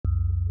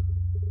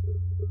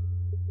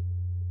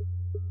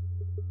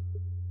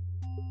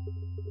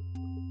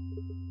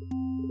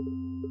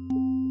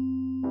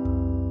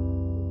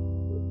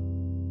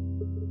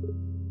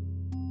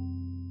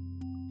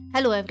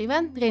Hello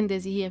everyone,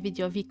 Rendezi here with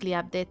your weekly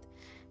update.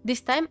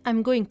 This time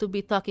I'm going to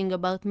be talking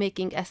about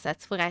making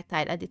assets for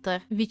iTile editor,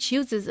 which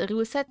uses a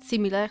rule set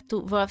similar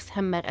to Wolf's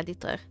Hammer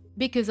editor.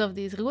 Because of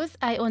these rules,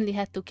 I only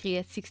had to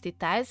create 60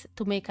 tiles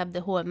to make up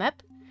the whole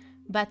map,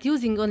 but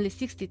using only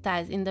 60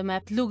 tiles in the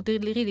map looked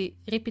really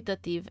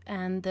repetitive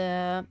and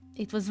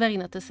it was very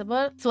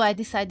noticeable, so I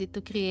decided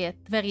to create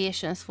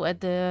variations for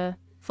the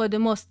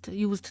most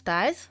used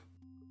tiles.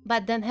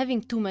 But then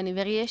having too many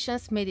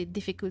variations made it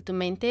difficult to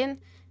maintain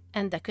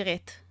and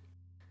decorate.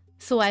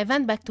 So I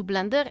went back to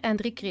Blender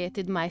and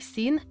recreated my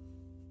scene.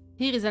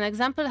 Here is an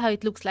example how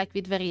it looks like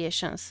with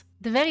variations.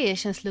 The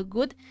variations look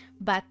good,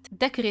 but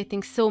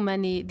decorating so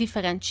many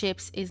different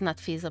shapes is not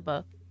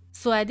feasible.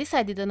 So I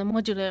decided on a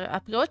modular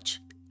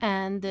approach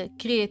and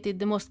created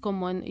the most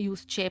common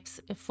used shapes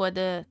for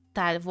the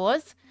tile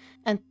walls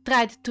and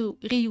tried to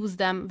reuse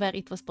them where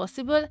it was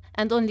possible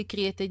and only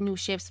created new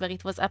shapes where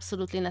it was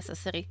absolutely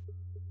necessary.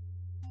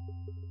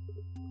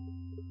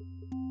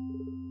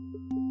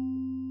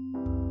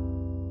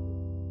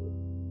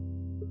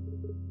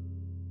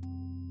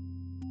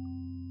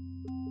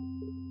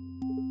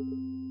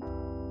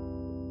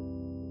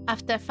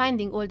 After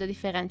finding all the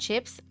different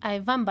shapes, I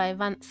one by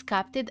one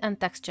sculpted and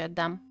textured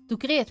them. To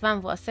create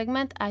one wall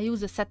segment, I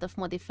use a set of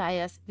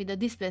modifiers with a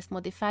displace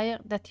modifier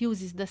that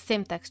uses the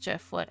same texture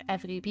for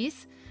every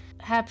piece,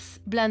 helps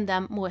blend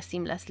them more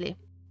seamlessly.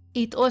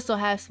 It also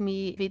helps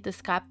me with the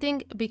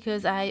sculpting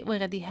because I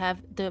already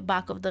have the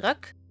bulk of the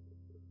rock.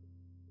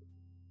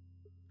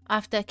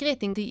 After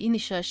creating the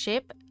initial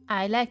shape,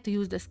 I like to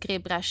use the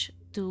scrape brush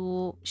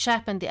to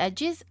sharpen the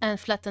edges and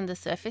flatten the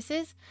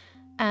surfaces,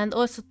 and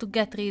also to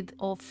get rid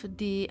of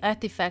the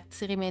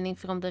artifacts remaining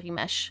from the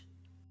remesh.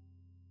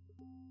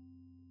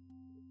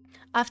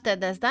 After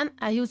that's done,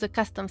 I use a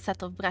custom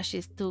set of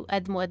brushes to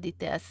add more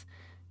details.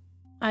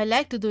 I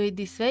like to do it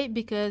this way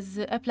because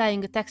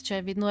applying a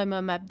texture with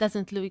normal map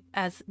doesn't look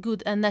as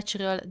good and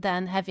natural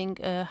than having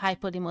a high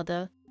poly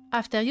model.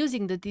 After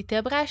using the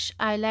detail brush,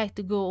 I like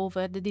to go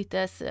over the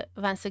details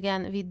once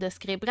again with the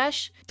scrape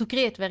brush to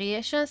create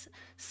variations,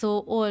 so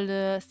all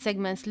the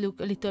segments look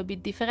a little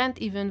bit different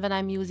even when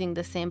I'm using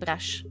the same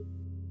brush.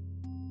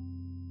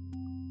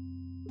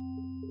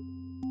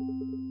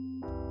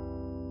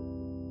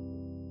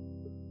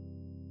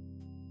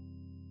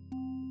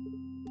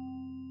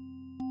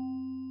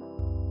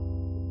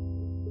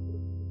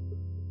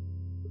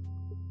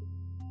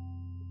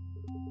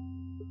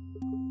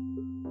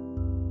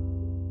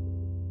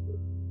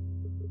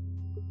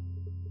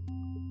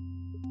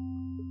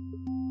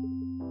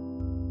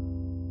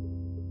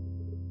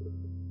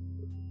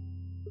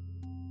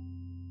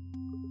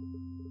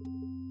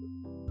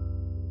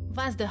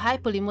 Once the high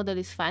poly model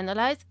is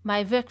finalized,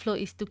 my workflow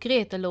is to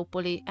create a low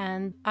poly,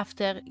 and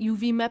after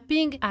UV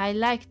mapping, I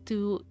like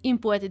to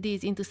import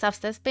these into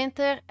Substance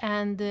Painter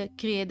and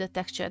create the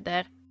texture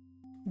there.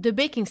 The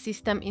baking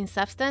system in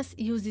Substance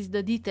uses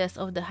the details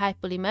of the high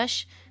poly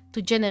mesh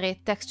to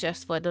generate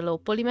textures for the low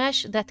poly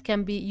mesh that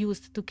can be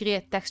used to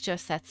create texture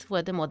sets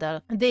for the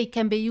model. They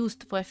can be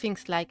used for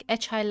things like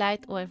edge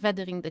highlight or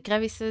weathering the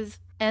crevices,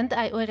 and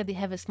I already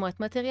have a smart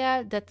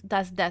material that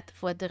does that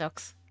for the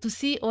rocks. To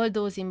see all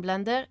those in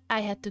Blender, I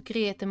had to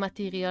create a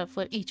material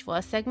for each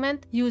wall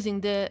segment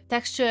using the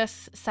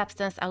textures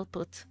substance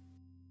output.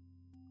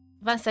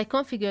 Once I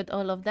configured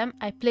all of them,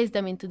 I placed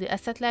them into the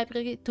asset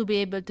library to be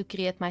able to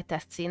create my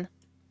test scene.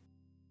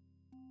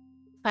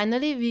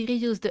 Finally, we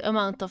reduced the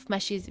amount of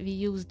meshes we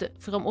used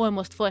from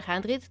almost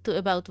 400 to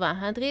about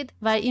 100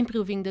 while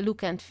improving the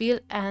look and feel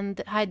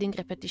and hiding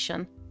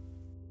repetition.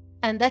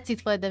 And that's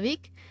it for the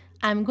week.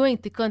 I'm going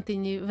to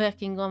continue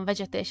working on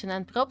vegetation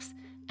and props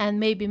and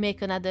maybe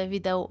make another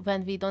video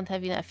when we don't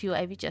have enough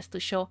UI widgets to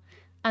show.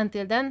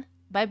 Until then,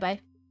 bye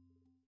bye!